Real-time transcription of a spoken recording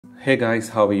Hey guys,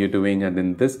 how are you doing? And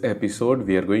in this episode,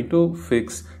 we are going to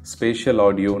fix spatial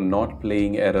audio not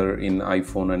playing error in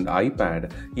iPhone and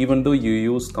iPad. Even though you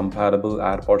use compatible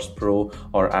AirPods Pro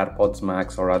or AirPods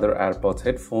Max or other AirPods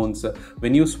headphones,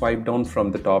 when you swipe down from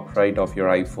the top right of your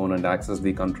iPhone and access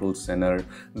the control center,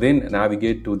 then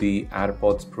navigate to the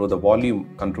AirPods Pro, the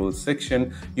volume control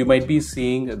section, you might be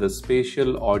seeing the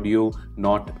spatial audio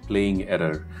not playing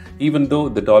error. Even though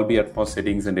the Dolby Atmos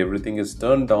settings and everything is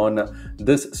turned on,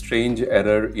 this strange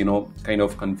error, kind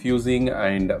of confusing,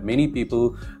 and many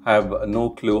people have no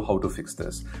clue how to fix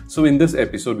this. So in this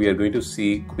episode, we are going to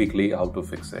see quickly how to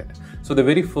fix it. So the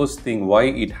very first thing why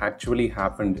it actually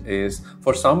happened is,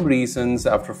 for some reasons,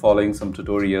 after following some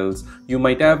tutorials, you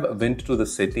might have went to the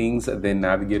settings, then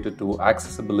navigated to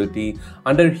accessibility.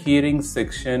 Under hearing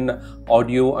section,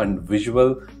 audio and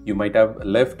visual, you might have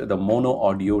left the mono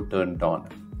audio turned on.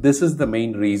 This is the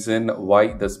main reason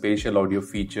why the spatial audio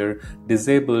feature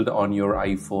disabled on your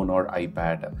iPhone or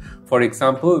iPad. For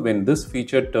example, when this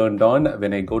feature turned on,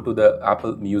 when I go to the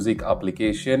Apple Music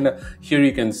application, here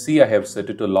you can see I have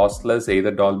set it to lossless, either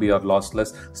Dolby or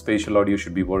lossless. Spatial audio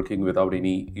should be working without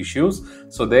any issues.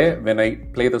 So there, when I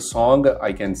play the song,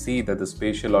 I can see that the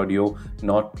spatial audio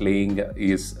not playing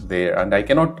is there. And I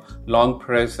cannot long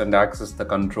press and access the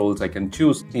controls. I can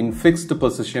choose in fixed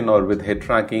position or with head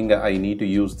tracking. I need to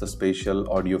use the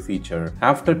spatial audio feature.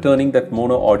 After turning that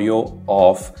mono audio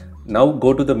off, now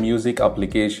go to the music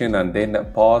application and then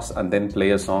pause and then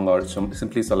play a song, or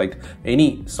simply select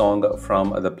any song from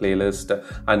the playlist,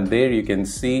 and there you can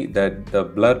see that the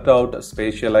blurred out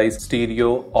spatialized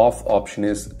stereo off option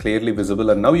is clearly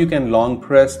visible. And now you can long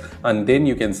press and then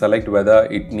you can select whether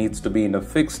it needs to be in a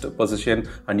fixed position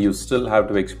and you still have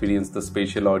to experience the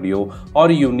spatial audio,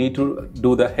 or you need to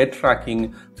do the head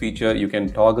tracking feature. You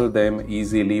can toggle them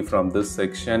easily from this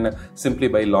section simply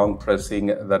by long pressing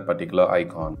that particular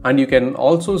icon. And you can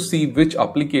also see which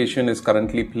application is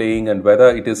currently playing and whether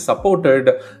it is supported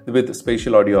with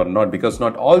spatial audio or not, because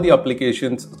not all the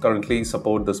applications currently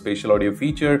support the spatial audio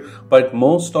feature, but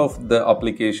most of the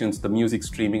applications, the music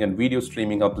streaming and video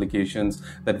streaming applications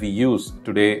that we use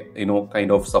today,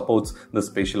 kind of supports the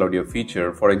spatial audio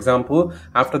feature. For example,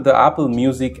 after the Apple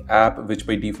Music app, which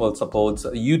by default supports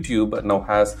YouTube, now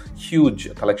has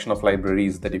huge collection of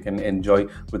libraries that you can enjoy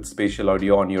with spatial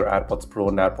audio on your AirPods Pro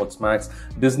and AirPods Max.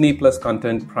 Disney Plus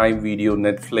content, Prime Video,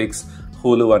 Netflix,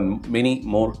 Hulu, and many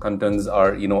more contents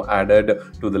are added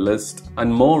to the list,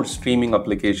 and more streaming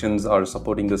applications are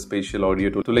supporting the spatial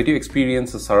audio to let you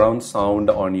experience the surround sound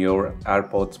on your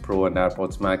AirPods Pro and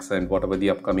AirPods Max and whatever the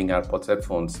upcoming AirPods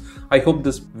headphones. I hope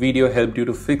this video helped you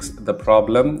to fix the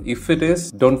problem. If it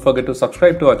is, don't forget to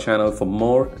subscribe to our channel for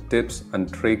more tips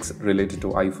and tricks related to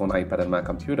iPhone, iPad and Mac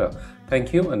computer.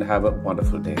 Thank you and have a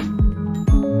wonderful day.